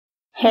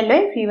Hello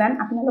everyone,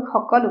 আপোনালোক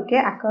সকলোকে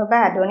আকৰবা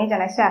আদৰণি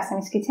জনাইছো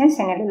আসামিজ কিচেন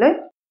চেনেললৈ।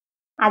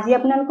 আজি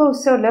আপোনালোকৰ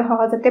ওচৰলৈ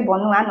সহজতে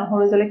বনোৱা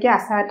নহৰু জলকীয়া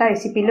আচাৰ এটা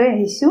ৰেচিপি লৈ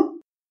আহিছো।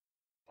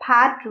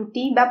 ভাত,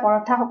 ৰুটি বা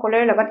পৰঠা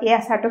সকলোৰে লগত এই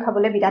আচাৰটো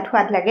খাবলৈ বিৰাট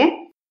সোৱাদ লাগে।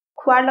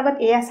 খোৱাৰ লগত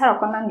এই আচাৰ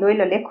অকণমান লৈ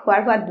ললে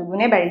খোৱাৰ সোৱাদ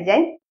দুগুণে বাঢ়ি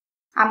যায়।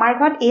 আমাৰ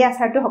ঘৰত এই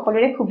আচাৰটো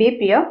সকলোৰে খুবেই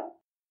প্ৰিয়।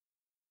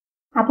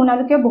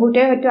 আপোনালোকে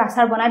বহুতে হয়তো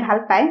আচাৰ বনাই ভাল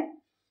পায়।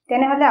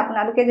 তেনেহলে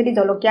আপোনালোকে যদি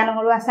জলকীয়া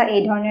নহৰু আচাৰ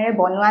এই ধৰণেৰে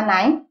বনোৱা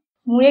নাই,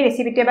 মোৰ এই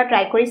ৰেচিপিটো এবাৰ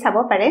ট্ৰাই কৰি চাব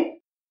পাৰে।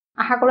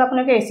 আশা কৰো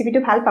আপোনালোকে ৰেচিপিটো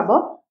ভাল পাব।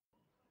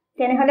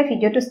 তেনেহলে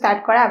ভিডিওটো ষ্টাৰ্ট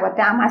কৰাৰ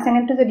আগতে আমাৰ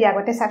চেনেলটো যদি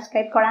আগতে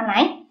সাবস্ক্ৰাইব কৰা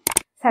নাই,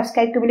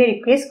 সাবস্ক্ৰাইব কৰিবলৈ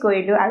ৰিকুৱেষ্ট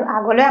কৰিলো আৰু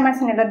আগলৈ আমাৰ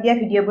চেনেলত দিয়া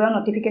ভিডিওবোৰৰ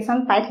নটিফিকেশন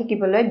পাই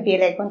থাকিবলৈ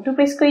বেল আইকনটো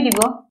প্ৰেছ কৰি দিব।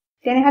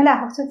 তেনেহলে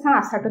আহকচোন চাওঁ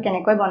আচাৰটো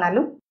কেনেকৈ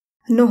বনালো।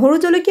 নহৰু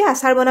জলকীয়া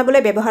আচাৰ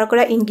বনাবলৈ ব্যৱহাৰ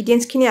কৰা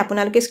ইনগ্ৰেডিয়েন্টছখিনি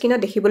আপোনালোকে স্ক্ৰীনত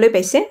দেখিবলৈ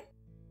পাইছে।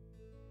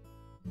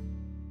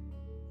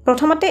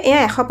 প্ৰথমতে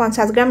এয়া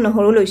 150 গ্ৰাম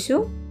নহৰু লৈছো।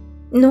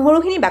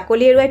 নহৰুখিনি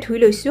বাকলি এৰুৱাই ধুই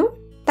লৈছো।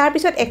 তাৰ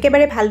পিছত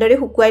একেবাৰে ভালদৰে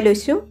শুকুৱাই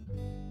লৈছো।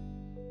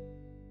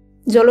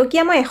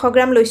 জলকীয়া মই 100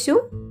 গ্ৰাম লৈছো।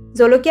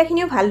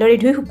 জলকীয়াখিনিও ভালদৰে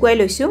ধুই শুকুৱাই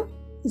লৈছো।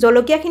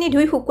 জলকীয়াখিনি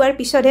ধুই শুকুৱাৰ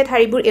পিছতহে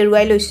ঠাৰিবোৰ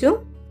এৰুৱাই লৈছো।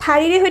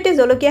 ঠাৰিৰে সৈতে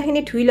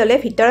জলকীয়াখিনি ধুই ললে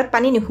ভিতৰত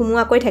পানী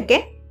নুহুমুৱাকৈ থাকে।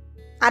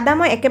 আদা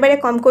মই একেবাৰে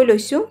কমকৈ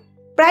লৈছো,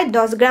 প্ৰায়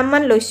 10 গ্ৰাম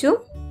মান লৈছো।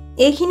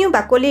 এইখিনিও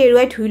বাকলি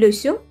এৰুৱাই ধুই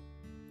লৈছো।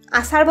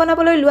 আচাৰ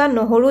বনাবলৈ লোৱা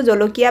নহৰু,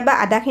 জলকীয়া বা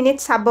আদাখিনিত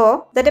চাব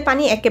যাতে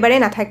পানী একেবাৰে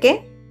নাথাকে।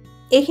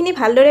 এইখিনি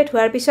ভালদৰে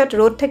ধোৱাৰ পিছত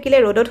ৰ'দ থাকিলে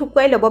ৰ'দত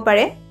শুকুৱাই ল'ব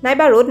পাৰে,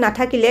 নাইবা ৰ'দ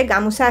নাথাকিলে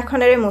গামোচা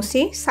এখনেৰে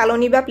মচি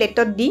চালনী বা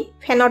প্লেটত দি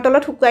ফেনৰ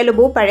তলত শুকুৱাই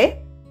ল'বও পাৰে।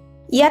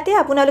 ইয়াতে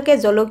আপোনালোকে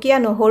জলকীয়া,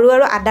 নহৰু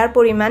আৰু আদাৰ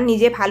পৰিমাণ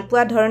নিজে ভাল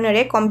পোৱা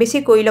ধৰণেৰে কম বেছি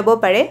কৰি ল'ব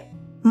পাৰে।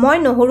 মই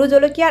নহৰু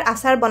জলকীয়াৰ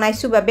আচাৰ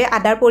বনাইছো বাবে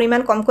আদাৰ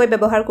পৰিমাণ কমকৈ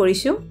ব্যৱহাৰ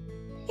কৰিছো।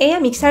 এয়া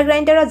মিক্সাৰ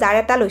গ্ৰাইণ্ডাৰৰ জাৰ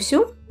এটা লৈছো।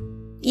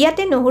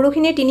 ইয়াতে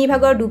নহৰুখিনিৰ 3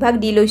 ভাগৰ 2 ভাগ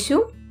দি লৈছো।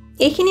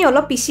 এইখিনি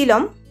অলপ পিছি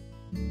ল'ম।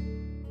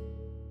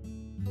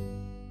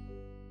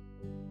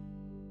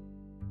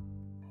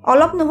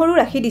 অলপ নহৰু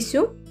ৰাখি দিছো।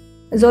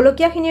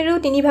 জলকীয়াখিনিৰো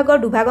 3 ভাগৰ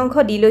 2 ভাগ অংশ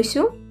দি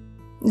লৈছো।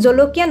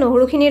 জলকীয়া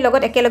নহৰুখিনিৰ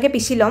লগত একেলগে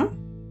পিছি ল'ম।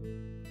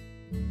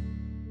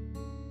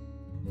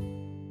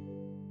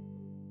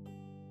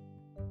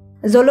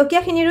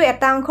 জলকীয়াখিনিৰো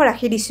এটা অংশ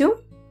ৰাখি দিছো।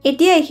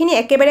 এতিয়া এইখিনি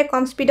একেবাৰে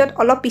কম স্পীডত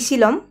অলপ পিছি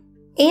ল'ম।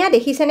 এয়া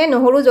দেখিছেনে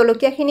নহৰু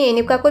জলকীয়াখিনি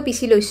এনেকুৱাকৈ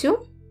পিছি লৈছো।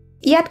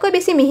 ইয়াতকৈ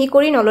বেছি মিহি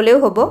কৰি নললেও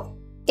হ'ব।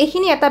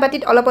 এইখিনি এটা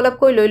বাটিত অলপ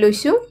অলপকৈ লৈ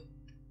লৈছো।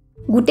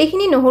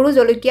 গোটেইখিনি নহৰু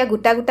জলকীয়া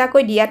গোটা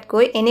গোটাকৈ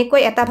দিয়াতকৈ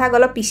এনেকৈ এটা ভাগ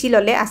অলপ পিছি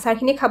ললে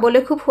আচাৰখিনি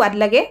খাবলৈ খুব সোৱাদ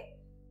লাগে।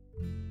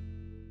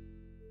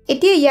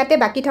 এতিয়া ইয়াতে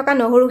বাকি থকা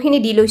নহৰুখিনি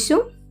দি লৈছো।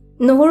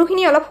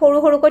 নহৰুখিনি অলপ সৰু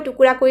সৰুকৈ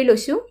টুকুৰা কৰি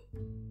লৈছো।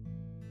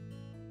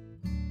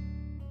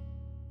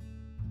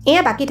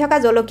 এয়া বাকি থকা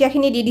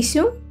জলকীয়াখিনি দি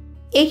দিছো।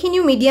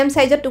 এইখিনিও মিডিয়াম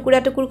সাইজত টুকুৰা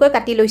টুকুৰকৈ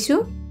কাটি লৈছো।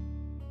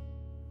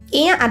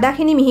 এয়া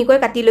আদাখিনি মিহিকৈ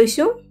কাটি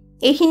লৈছো।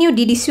 এইখিনিও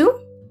দি দিছো।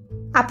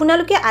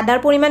 আপোনালোকে আদাৰ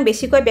পৰিমাণ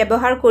বেছিকৈ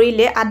ব্যৱহাৰ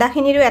কৰিলে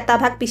আদাখিনিৰো এটা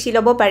ভাগ পিছি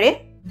ল'ব পাৰে।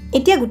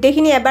 এতিয়া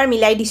গোটেইখিনি এবাৰ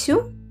মিলাই দিছো।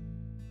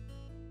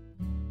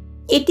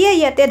 এতিয়া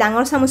ইয়াতে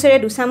ডাঙৰ চামুচেৰে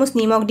 2 চামুচ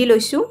নিমখ দি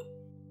লৈছো।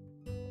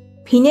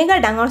 ভিনেগাৰ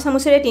ডাঙৰ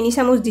চামুচেৰে 3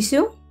 চামুচ দিছো।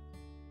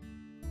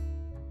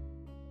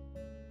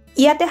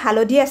 ইয়াতে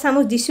হালধি 1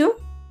 চামুচ দিছো।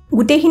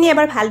 গোটেইখিনি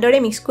এবাৰ ভালদৰে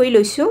মিক্স কৰি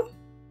লৈছো।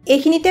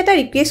 এইখিনিতে এটা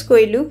ৰিকুৱেষ্ট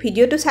কৰিলো,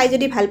 ভিডিওটো চাই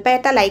যদি ভাল পায়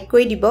এটা লাইক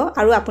কৰি দিব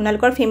আৰু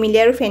আপোনালোকৰ ফেমিলি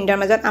আৰু ফ্ৰেণ্ডৰ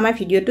মাজত আমাৰ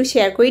ভিডিওটো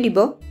শ্বেয়াৰ কৰি দিব।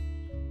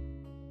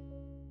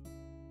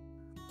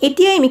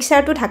 এতিয়া এই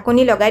মিক্সাৰটো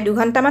ঢাকনি লগাই 2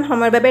 ঘণ্টামান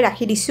সময়ৰ বাবে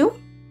ৰাখি দিছো।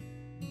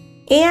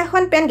 এয়া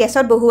এখন পেন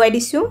গেছত বহুৱাই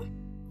দিছো।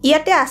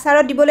 ইয়াতে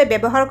আচাৰত দিবলৈ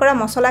ব্যৱহাৰ কৰা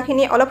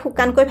মছলাখিনি অলপ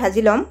শুকানকৈ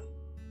ভাজি ল'ম।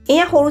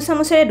 এয়া সৰু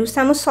চামুচেৰে 2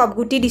 চামুচ চব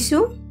গুটি দিছো।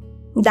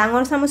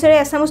 ডাঙৰ চামুচেৰে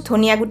 1 চামুচ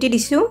ধনিয়া গুটি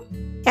দিছো।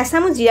 1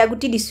 চামুচ জিৰা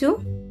গুটি দিছো।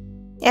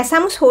 1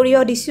 চামুচ সৰিয়হ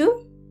দিছো।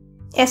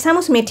 1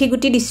 চামুচ মেথি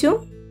গুটি দিছো।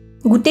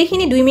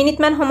 গোটেইখিনি 2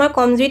 মিনিটমান সময়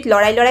কম জুইত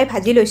লৰাই লৰাই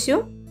ভাজি লৈছো।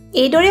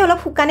 এইদৰে অলপ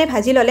শুকানে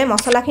ভাজি ললে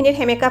মছলাখিনিৰ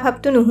হেমেকা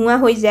ভাৱটো নোহোৱা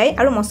হৈ যায়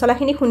আৰু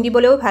মছলাখিনি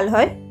খুন্দিবলৈও ভাল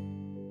হয়।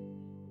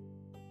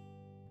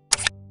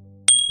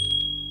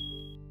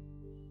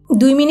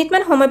 2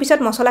 মিনিটমান সময় পিছত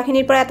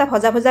মছলাখিনিৰ পৰা এটা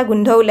ভজা ভজা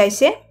গোন্ধ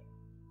ওলাইছে।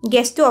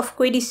 গেছটো অফ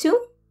কৰি দিছো।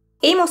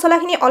 এই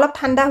মছলাখিনি অলপ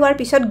ঠাণ্ডা হোৱাৰ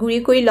পিছত গুৰি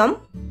কৰি ল'ম।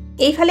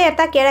 এইফালে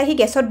এটা কেৰাহী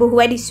গেছত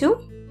বহুৱাই দিছো।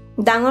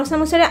 ডাঙৰ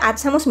চামুচেৰে 8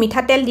 চামুচ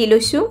মিঠাতেল দি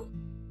লৈছো।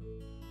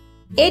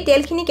 এই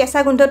তেলখিনি কেঁচা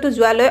গোন্ধটো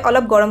যোৱালৈ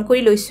অলপ গৰম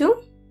কৰি লৈছো।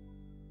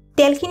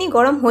 তেলখিনি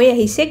গৰম হৈ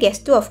আহিছে,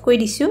 গেছটো অফ কৰি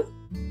দিছো।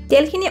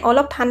 তেলখিনি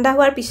অলপ ঠাণ্ডা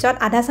হোৱাৰ পিছত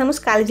আধা চামুচ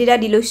কালজিৰা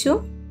দি লৈছো।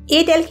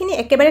 এই তেলখিনি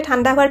একেবাৰে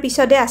ঠাণ্ডা হোৱাৰ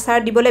পিছতে আচাৰ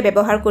দিবলৈ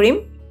ব্যৱহাৰ কৰিম।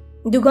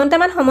 2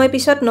 ঘণ্টামান সময়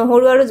পিছত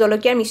নহৰু আৰু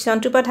জলকীয়াৰ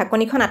মিশ্ৰণটোৰ পৰা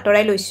ঢাকনিখন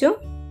আঁতৰাই লৈছো।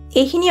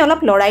 এইখিনি অলপ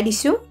লৰাই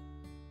দিছো।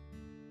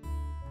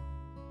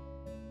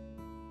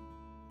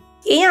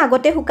 এয়া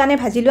আগতে শুকানে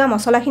ভাজি লোৱা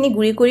মছলাখিনি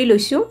গুৰি কৰি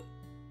লৈছো।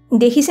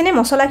 দেখিছেনে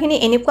মছলাখিনি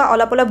এনেকুৱা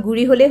অলপ অলপ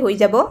গুৰি হ'লে হৈ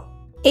যাব।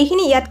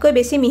 এইখিনি ইয়াতকৈ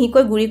বেছি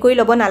মিহিকৈ গুৰি কৰি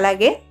ল'ব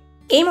নালাগে।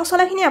 এই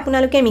মছলাখিনি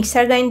আপোনালোকে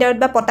মিক্সাৰ গ্ৰাইণ্ডাৰত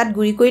বা পটাত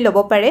গুৰি কৰি ল'ব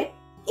পাৰে।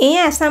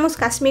 এয়া 1 চামুচ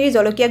কাশ্মীৰী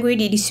জলকীয়া গুৰি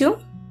দি দিছো।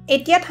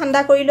 এতিয়া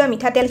ঠাণ্ডা কৰি লোৱা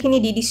মিঠাতেলখিনি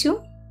দি দিছো।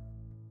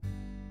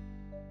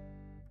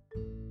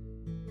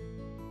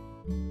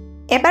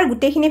 এবাৰ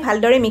গোটেইখিনি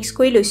ভালদৰে মিক্স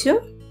কৰি লৈছো।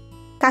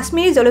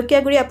 কাশ্মীৰী জলকীয়া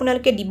গুৰি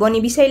আপোনালোকে দিব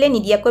নিবিচাৰিলে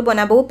নিদিয়াকৈ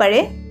বনাবও পাৰে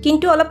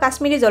কিন্তু অলপ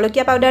কাশ্মীৰী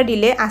জলকীয়া পাউডাৰ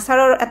দিলে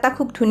আচাৰৰ এটা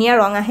খুব ধুনীয়া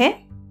ৰং আহে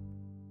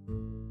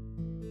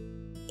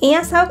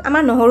এয়া চাওক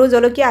আমাৰ নহৰু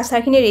জলকীয়া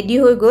আচাৰখিনি ৰেডি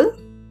হৈ গ'ল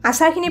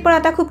আচাৰখিনিৰ পৰা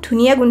এটা খুব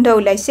ধুনীয়া গোন্ধ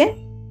ওলাইছে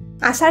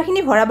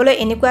আচাৰখিনি ভৰাবলৈ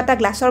এনেকুৱা এটা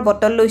গ্লাছৰ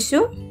বটল লৈছো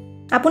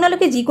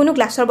আপোনালোকে যিকোনো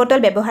গ্লাছৰ বটল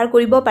ব্যৱহাৰ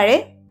কৰিব পাৰে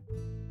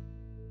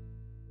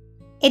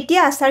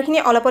এতিয়া আচাৰখিনি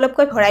অলপ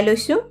অলপকৈ ভৰাই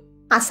লৈছো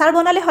আচাৰ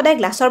বনালে সদায়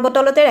গ্লাছৰ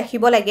বটলতে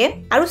ৰাখিব লাগে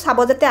আৰু চাব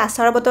যাতে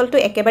আচাৰৰ বটলটো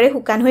একেবাৰে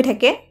শুকান হৈ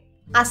থাকে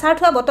আচাৰ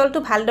থোৱা বটলটো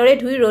ভালদৰে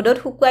ধুই ৰ'দত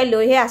শুকুৱাই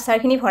লৈহে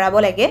আচাৰখিনি ভৰাব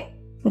লাগে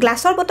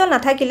গ্লাছৰ বটল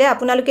নাথাকিলে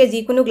আপোনালোকে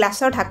যিকোনো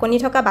গ্লাছৰ ঢাকনি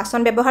থকা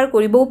বাচন ব্যৱহাৰ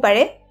কৰিবও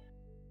পাৰে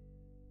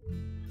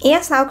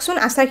এয়া চাওকচোন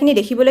আচাৰখিনি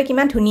দেখিবলৈ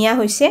কিমান ধুনীয়া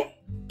হৈছে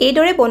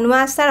এইদৰে বনোৱা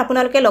আচাৰ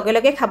আপোনালোকে লগে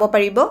লগে খাব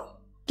পাৰিব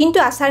কিন্তু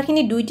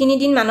আচাৰখিনি 2-3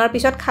 দিন মানৰ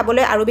পিছত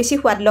খাবলৈ আৰু বেছি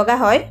সোৱাদ লগা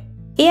হয়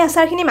এই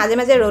আচাৰখিনি মাজে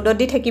মাজে ৰ'দত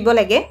দি থাকিব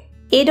লাগে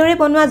এইদৰে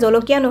বনোৱা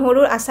জলকীয়া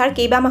নহৰুৰ আচাৰ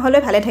কেইবা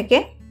মাহলৈ ভালে থাকে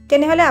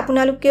তেনেহলে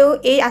আপোনালোকেও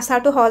এই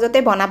আচাৰটো সহজতে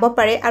বনাব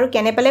পাৰে আৰু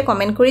কেনে পালে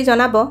কমেন্ট কৰি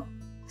জনাব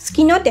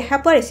স্ক্ৰিনত দেখা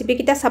পোৱা ৰেচিপি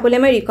কিটা চাবলৈ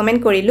মই ৰিকমেন্ড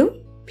কৰিলো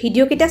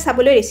ভিডিও কিটা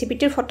চাবলৈ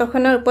ৰেচিপিটোৰ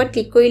ফটোখনৰ ওপৰত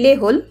ক্লিক কৰিলেই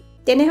হ'ল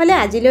তেনেহলে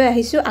আজিলৈ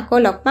আহিছো আকৌ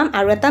লগ পাম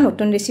আৰু এটা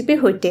নতুন ৰেচিপিৰ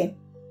সৈতে